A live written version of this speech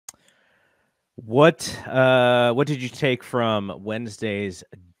What did you take from Wednesday's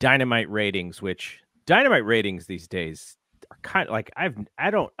Dynamite ratings? Which Dynamite ratings these days are kind of like I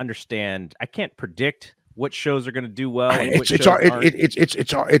don't understand. I can't predict what shows are going to do well and what shows aren't.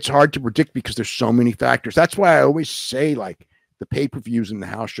 It's hard to predict because there's so many factors. That's why I always say like the pay-per-views and the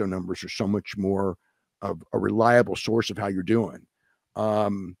house show numbers are so much more of a reliable source of how you're doing.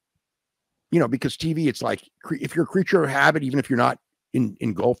 Because TV, it's like if you're a creature of habit, even if you're not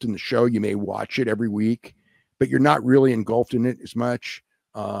engulfed in the show, you may watch it every week, but you're not really engulfed in it as much.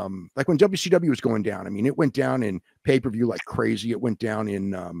 Like when WCW was going down, I mean, it went down in pay-per-view like crazy. It went down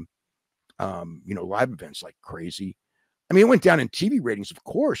in live events like crazy. I mean, it went down in TV ratings, of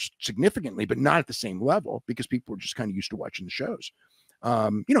course, significantly, but not at the same level because people were just kind of used to watching the shows.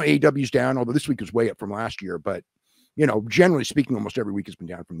 AEW's down, although this week was way up from last year, but generally speaking, almost every week has been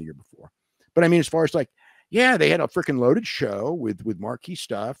down from the year before. But I mean, as far as like, yeah, they had a freaking loaded show with marquee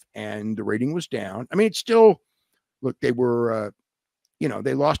stuff and the rating was down. I mean, it's still, look, they were,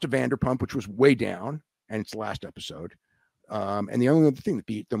 they lost to Vanderpump, which was way down, and it's the last episode. And the only other thing that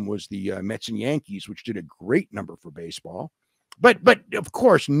beat them was the Mets and Yankees, which did a great number for baseball. But of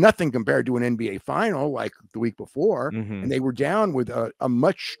course, nothing compared to an NBA final like the week before. Mm-hmm. And they were down with a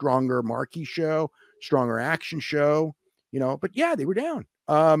much stronger marquee show, stronger action show, but yeah, they were down.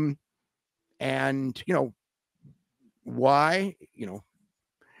 And why,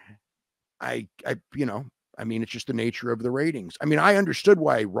 I mean, it's just the nature of the ratings. I mean, I understood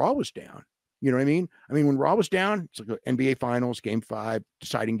why Raw was down. You know what I mean? I mean, when Raw was down, it's like NBA Finals, Game 5,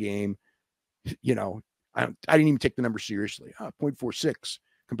 deciding game. I didn't even take the number seriously. 0.46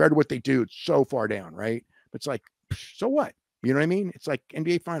 compared to what they do, it's so far down, right? But it's like, so what? You know what I mean? It's like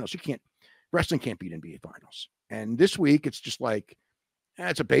NBA Finals. Wrestling can't beat NBA Finals. And this week, it's just like,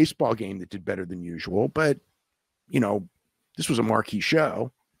 it's a baseball game that did better than usual, but this was a marquee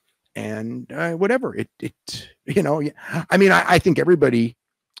show, and whatever. I mean, I think everybody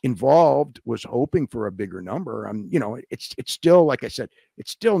involved was hoping for a bigger number. It's still, like I said,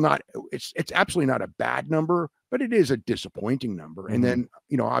 it's still not, it's absolutely not a bad number, but it is a disappointing number. Mm-hmm. And then,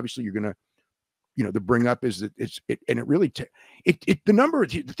 obviously you're going to, the bring up is that the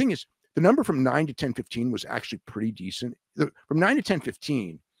thing is, the number from 9 to 10:15 was actually pretty decent. From 9 to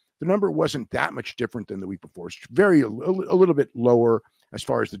 10:15, the number wasn't that much different than the week before. It's a little bit lower as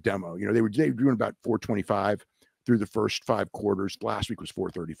far as the demo. They were doing about 425 through the first 5 quarters. Last week was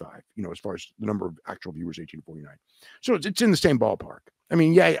 435, as far as the number of actual viewers, 1849. So it's in the same ballpark. I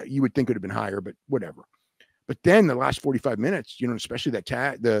mean, yeah, you would think it would have been higher, but whatever. But then the last 45 minutes, especially that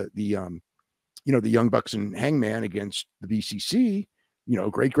the Young Bucks and Hangman against the BCC,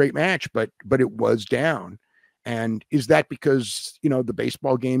 great match, but it was down. And is that because, the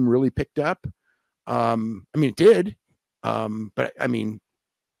baseball game really picked up? I mean, it did. But I mean,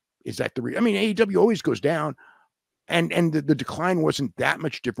 is that AEW always goes down. And the decline wasn't that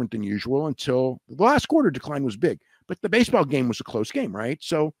much different than usual until the last quarter. Decline was big, but the baseball game was a close game, right?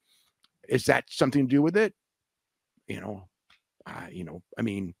 So is that something to do with it? I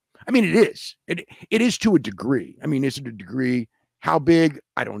mean, it is. It is to a degree. I mean, is it a degree? How big?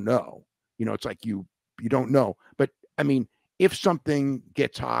 I don't know. It's like you don't know. But I mean, if something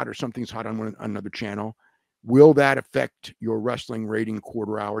gets hot or something's hot on another channel, will that affect your wrestling rating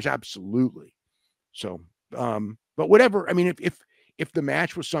quarter hours? Absolutely. So, but whatever. I mean, if the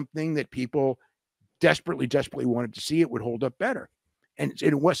match was something that people desperately wanted to see, it would hold up better, and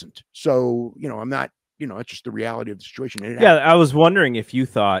it wasn't. So, I'm not. It's just the reality of the situation. I was wondering if you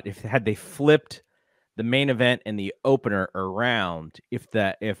thought had they flipped the main event and the opener around, if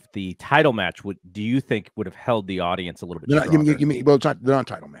the title match do you think would have held the audience a little bit? You mean well, it's not the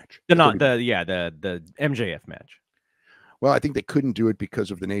non-title match. The MJF match. Well, I think they couldn't do it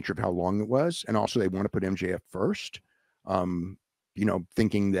because of the nature of how long it was, and also they want to put MJF first.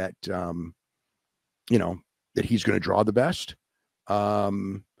 Thinking that that he's going to draw the best.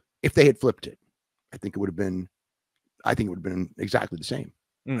 If they had flipped it, I think it would have been exactly the same.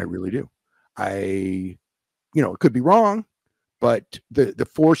 I really do. It could be wrong, but the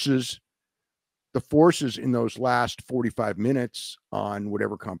forces in those last 45 minutes on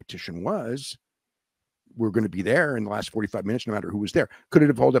whatever competition were going to be there in the last 45 minutes, no matter who was there. Could it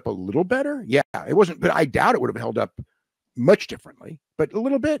have held up a little better? Yeah, it wasn't, but I doubt it would have held up much differently, but a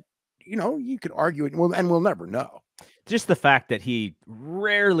little bit, you could argue it. Well, and we'll never know. Just the fact that he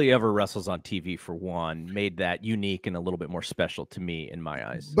rarely ever wrestles on TV, for one, made that unique and a little bit more special to me in my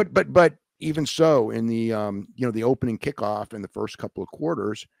eyes. But even so, in the the opening kickoff in the first couple of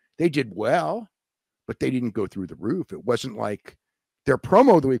quarters, they did well, but they didn't go through the roof. It wasn't like their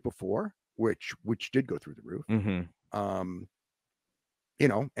promo the week before, which did go through the roof. Mm-hmm. you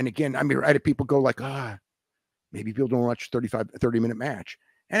know, and again, I mean, I had people go like, maybe people don't watch 30-minute match.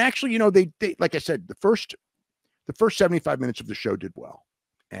 And actually, you know, they like I said, the first 75 minutes of the show did well,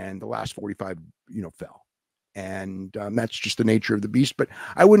 and the last 45, you know, fell. And that's just the nature of the beast. But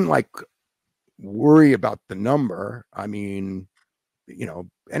I wouldn't like worry about the number. I mean, you know,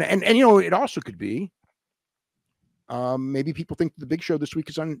 and you know, it also could be maybe people think the big show this week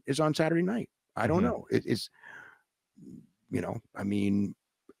is on Saturday night. I don't know. It is, you know, I mean,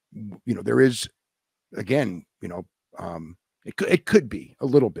 you know, there is, again, you know, it could be a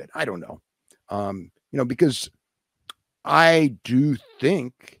little bit. I don't know. You know, because I do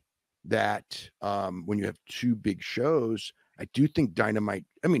think that when you have two big shows, I do think Dynamite,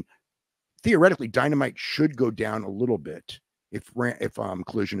 I mean, theoretically, Dynamite should go down a little bit if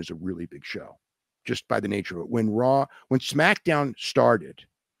Collision is a really big show, just by the nature of it. When SmackDown started,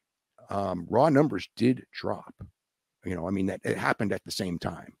 Raw numbers did drop. You know, I mean, that it happened at the same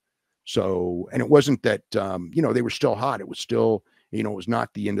time. So, and it wasn't that, you know, they were still hot. It was still, you know, it was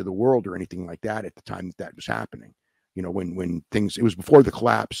not the end of the world or anything like that at the time that was happening. You know, when things, it was before the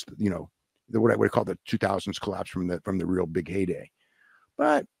collapse, you know, what I call the 2000s collapse from the real big heyday.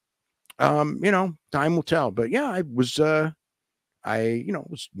 But, you know, time will tell. But yeah, I was, you know, it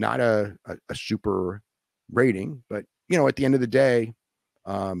was not a super rating, but, you know, at the end of the day,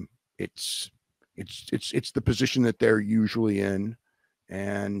 it's the position that they're usually in.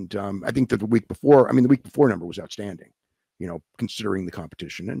 And I think that the week before number was outstanding, you know, considering the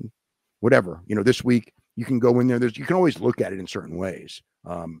competition and whatever. You know, this week you can go in there. You can always look at it in certain ways.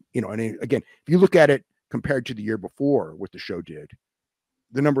 You know, and again, if you look at it compared to the year before, what the show did,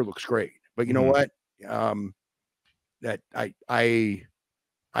 the number looks great. But you know what? That I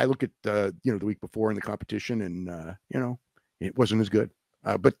look at you know, the week before in the competition, and you know, it wasn't as good.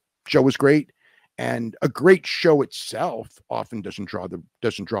 But show was great. And a great show itself often doesn't draw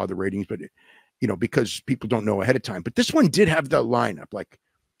the ratings, but you know, because people don't know ahead of time. But this one did have the lineup, like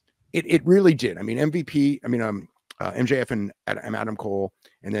it really did. I mean, MVP, I mean, MJF and Adam Cole,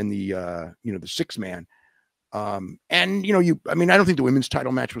 and then the you know, the 6-man. And you know, I mean, I don't think the women's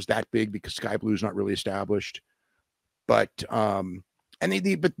title match was that big because Sky Blue is not really established, but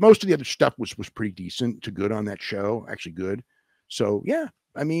but most of the other stuff was pretty decent to good on that show, actually good. So yeah,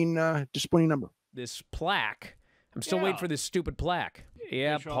 I mean, disappointing number. This plaque. I'm still waiting for this stupid plaque.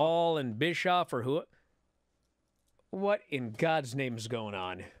 Yeah, Bischoff. Paul and Bischoff, or who? What in God's name is going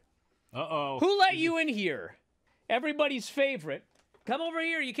on? Uh-oh. Who let you in here? Everybody's favorite. Come over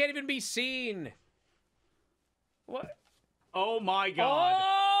here. You can't even be seen. What? Oh, my God.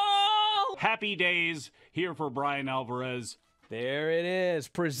 Oh! Happy days here for Brian Alvarez. There it is.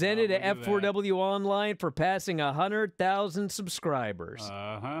 Presented to F4W Online for passing 100,000 subscribers.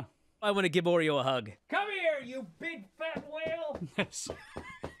 Uh-huh. I want to give Oreo a hug. Come here, you big fat whale. Yes.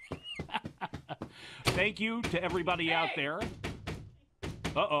 Thank you to everybody out there.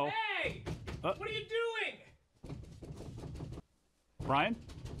 Uh-oh. Hey! What are you doing? Brian?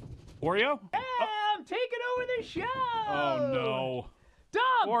 Oreo? Hey, I'm taking over the show. Oh, no.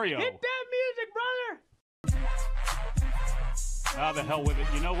 Dom, Oreo. hit that music, brother. Ah, the hell with it.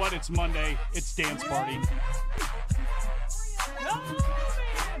 You know what? It's Monday. It's dance party. No,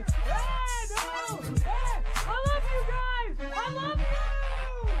 man. Hey, no. Hey, I love you guys. I love you.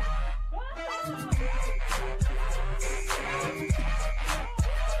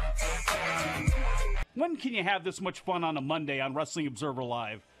 When can you have this much fun on a Monday on Wrestling Observer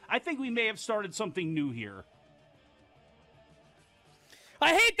Live? I think we may have started something new here.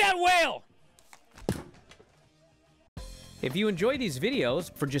 I hate that whale! If you enjoy these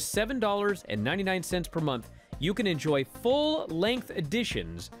videos, for just $7.99 per month, you can enjoy full-length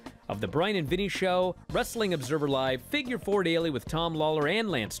editions of The Brian and Vinny Show, Wrestling Observer Live, Figure 4 Daily with Tom Lawler and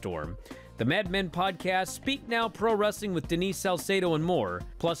Lance Storm, the Mad Men Podcast, Speak Now Pro Wrestling with Denise Salcedo, and more,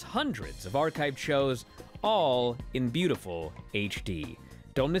 plus hundreds of archived shows, all in beautiful HD.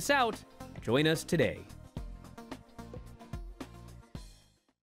 Don't miss out. Join us today.